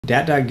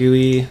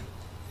Dat.GUI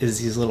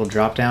is these little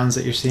drop downs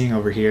that you're seeing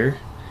over here,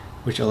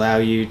 which allow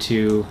you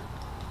to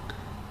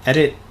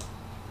edit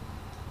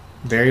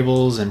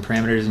variables and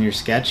parameters in your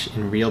sketch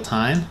in real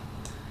time.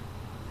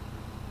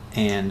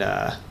 And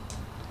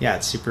yeah,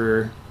 it's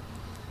super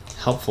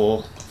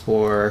helpful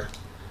for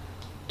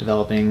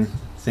developing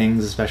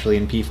things, especially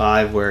in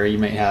P5, where you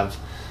might have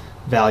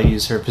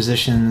values for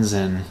positions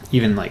and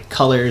even like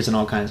colors and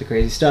all kinds of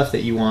crazy stuff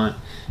that you want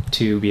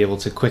to be able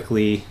to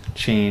quickly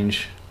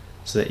change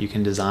so that you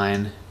can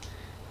design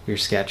your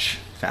sketch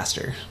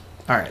faster.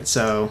 Alright,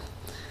 so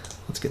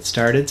let's get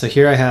started. So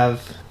here I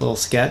have a little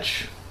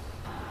sketch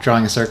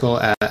drawing a circle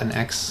at an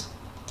X,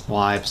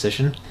 Y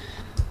position.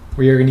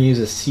 We are going to use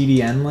a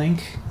CDN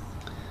link.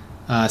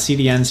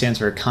 CDN stands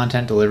for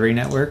Content Delivery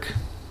Network,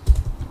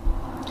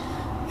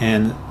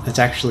 and that's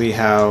actually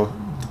how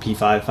the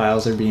P5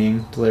 files are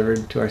being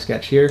delivered to our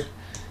sketch here.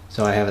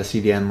 So I have a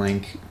CDN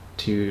link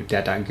to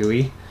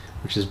dat.GUI,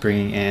 which is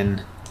bringing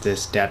in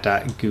this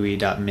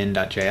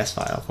dat.GUI.min.js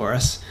file for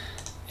us.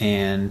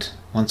 And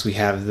once we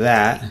have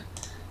that,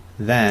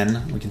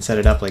 then we can set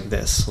it up like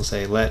this. We'll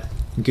say let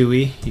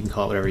GUI, you can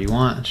call it whatever you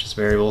want, it's just a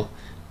variable,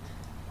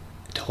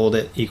 to hold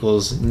it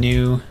equals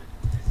new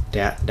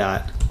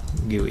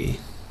dat.GUI.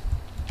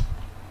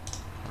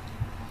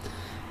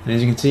 And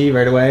as you can see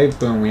right away,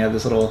 boom, we have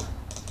this little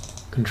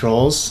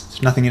controls.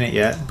 There's nothing in it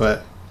yet,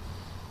 but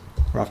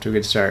we're off to a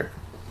good start.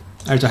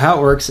 Alright, so how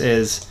it works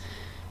is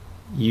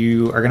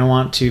you are going to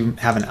want to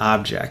have an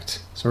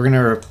object. So we're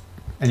going to,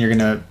 and you're going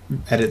to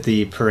edit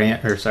the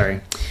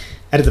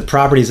edit the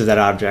properties of that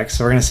object.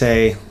 So we're going to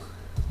say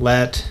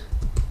let,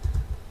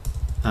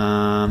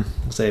 we'll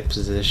say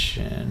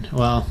position.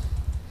 Well,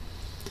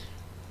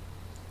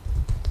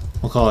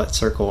 we'll call it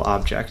circle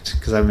object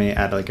because I may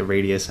add like a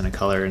radius and a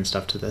color and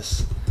stuff to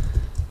this.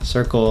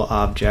 Circle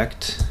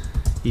object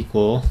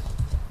equal,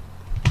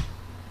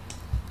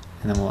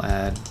 and then we'll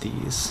add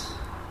these,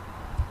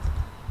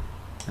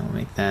 and we'll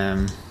make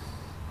them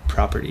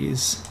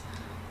properties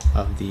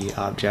of the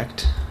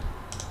object,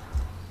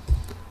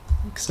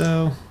 like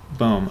so.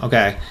 Boom.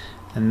 Okay,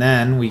 and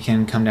then we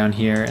can come down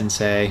here and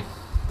say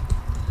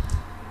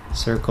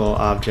circle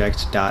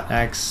object dot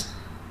x,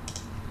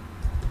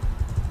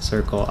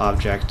 circle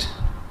object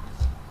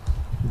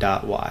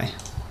dot y.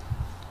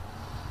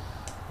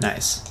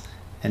 Nice.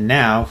 And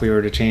now if we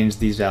were to change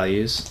these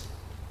values,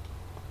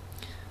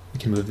 we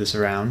can move this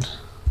around.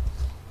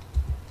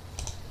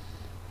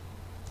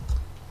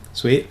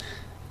 Sweet.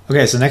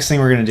 Okay, so next thing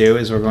we're going to do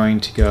is we're going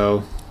to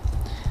go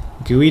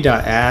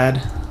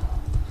GUI.add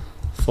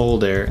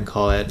folder and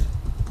call it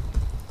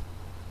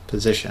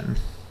position.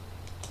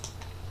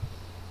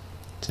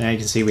 So now you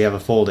can see we have a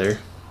folder.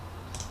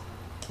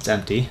 It's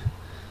empty.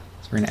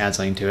 So we're going to add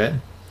something to it.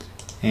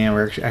 And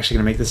we're actually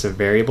going to make this a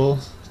variable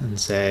and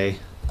say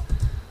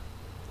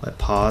let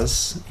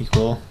pause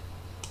equal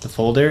the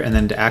folder, and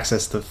then to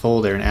access the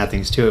folder and add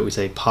things to it, we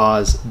say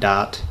pause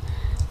dot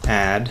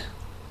add,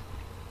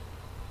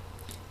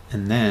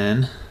 and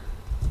then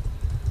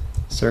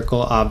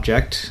circle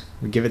object,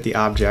 we give it the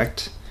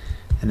object,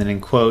 and then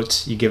in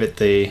quotes you give it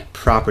the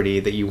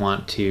property that you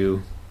want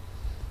to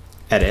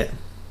edit,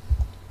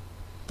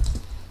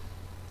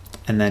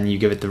 and then you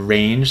give it the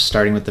range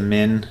starting with the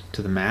min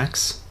to the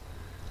max.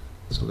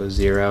 So we'll go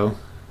 0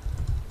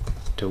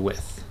 to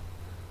width.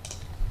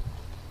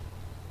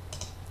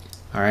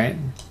 Alright,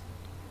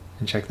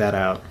 and check that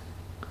out.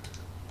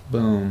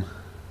 Boom.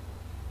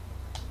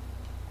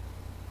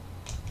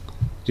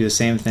 Do the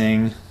same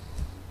thing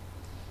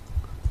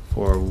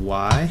for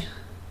Y.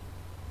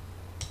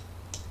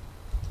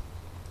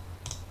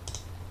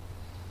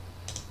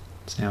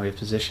 So now we have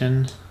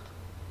position.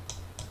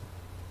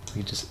 We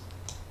can just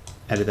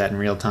edit that in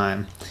real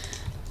time.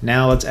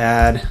 Now let's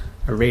add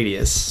a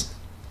radius.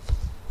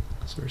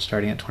 So we're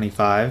starting at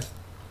 25.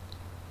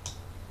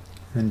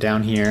 And then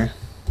down here,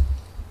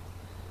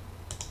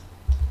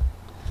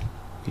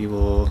 we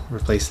will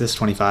replace this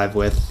 25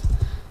 with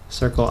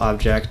circle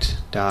object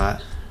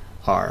dot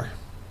r.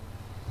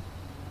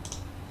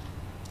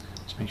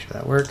 Just make sure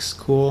that works.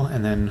 Cool.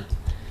 And then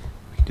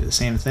we can do the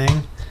same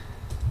thing.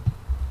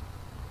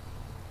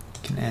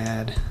 We can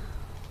add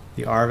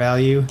the r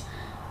value,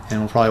 and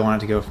we'll probably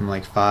want it to go from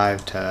like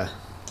 5 to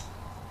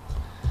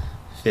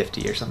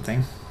 50 or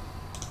something.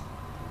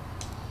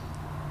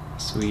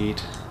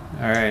 Sweet.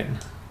 All right.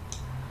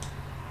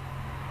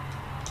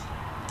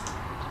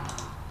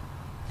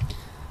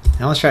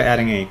 Now let's try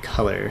adding a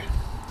color.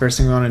 First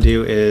thing we want to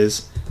do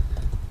is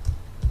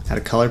add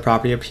a color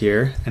property up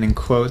here, and in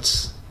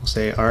quotes we'll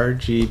say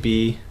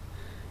RGB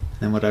and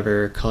then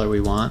whatever color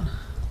we want.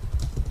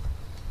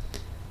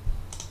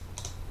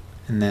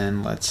 And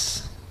then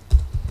let's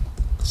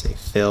say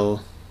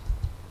fill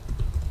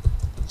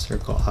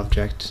circle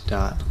object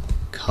dot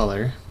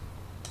color.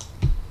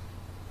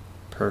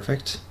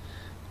 Perfect.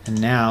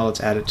 And now let's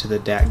add it to the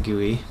dat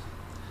GUI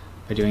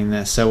by doing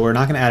this. So we're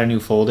not going to add a new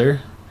folder.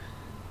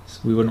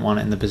 We wouldn't want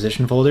it in the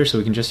position folder, so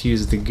we can just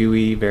use the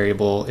GUI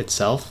variable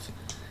itself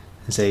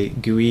and say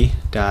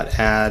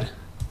GUI.add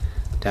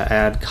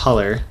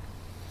color,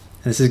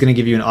 And this is going to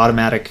give you an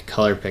automatic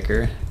color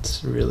picker.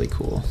 It's really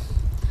cool.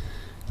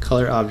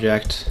 Color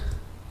object,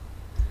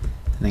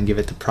 and then give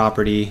it the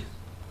property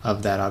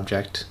of that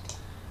object,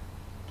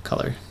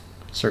 color,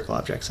 circle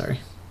object, sorry.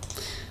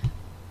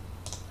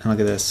 And look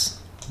at this.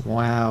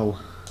 Wow.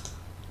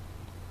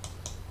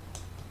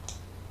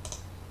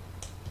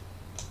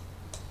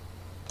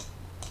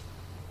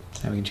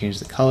 Now we can change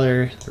the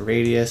color, the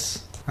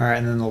radius. All right,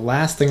 and then the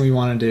last thing we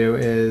want to do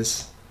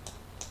is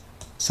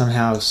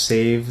somehow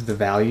save the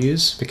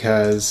values,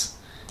 because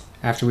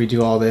after we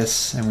do all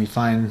this and we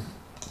fine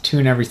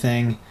tune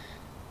everything,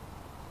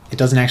 it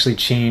doesn't actually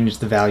change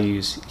the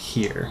values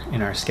here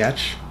in our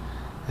sketch.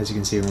 As you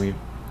can see, when we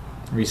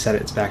reset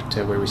it, it's back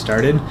to where we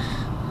started.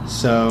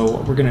 So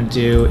what we're going to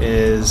do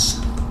is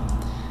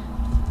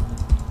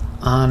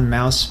on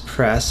mouse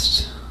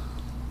pressed,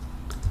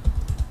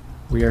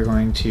 we are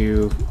going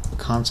to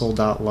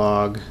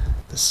console.log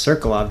the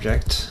circle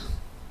object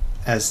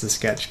as the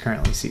sketch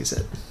currently sees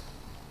it.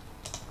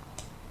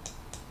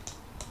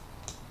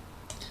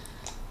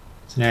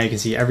 So now you can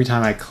see every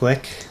time I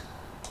click,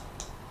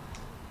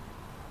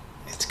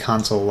 it's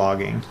console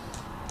logging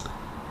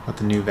what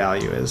the new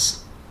value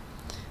is.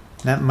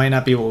 And that might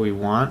not be what we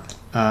want.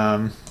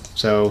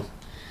 So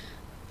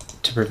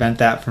to prevent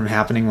that from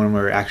happening when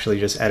we're actually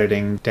just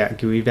editing Dat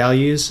GUI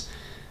values,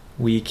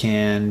 we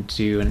can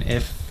do an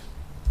if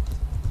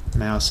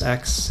mouse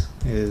x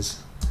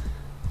is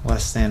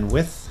less than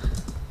width.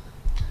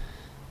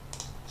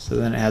 So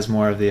then it has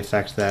more of the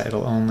effect that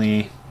it'll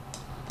only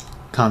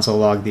console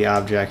log the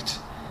object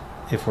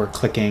if we're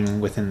clicking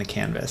within the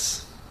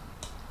canvas.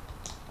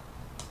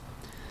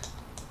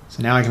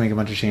 So now I can make a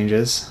bunch of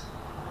changes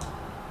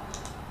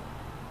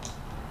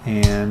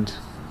and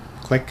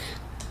click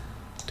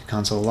to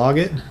console log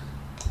it.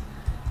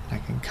 I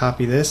can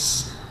copy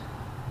this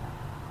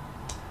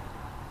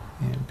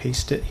and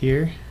paste it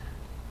here,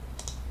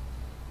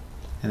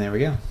 and there we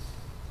go.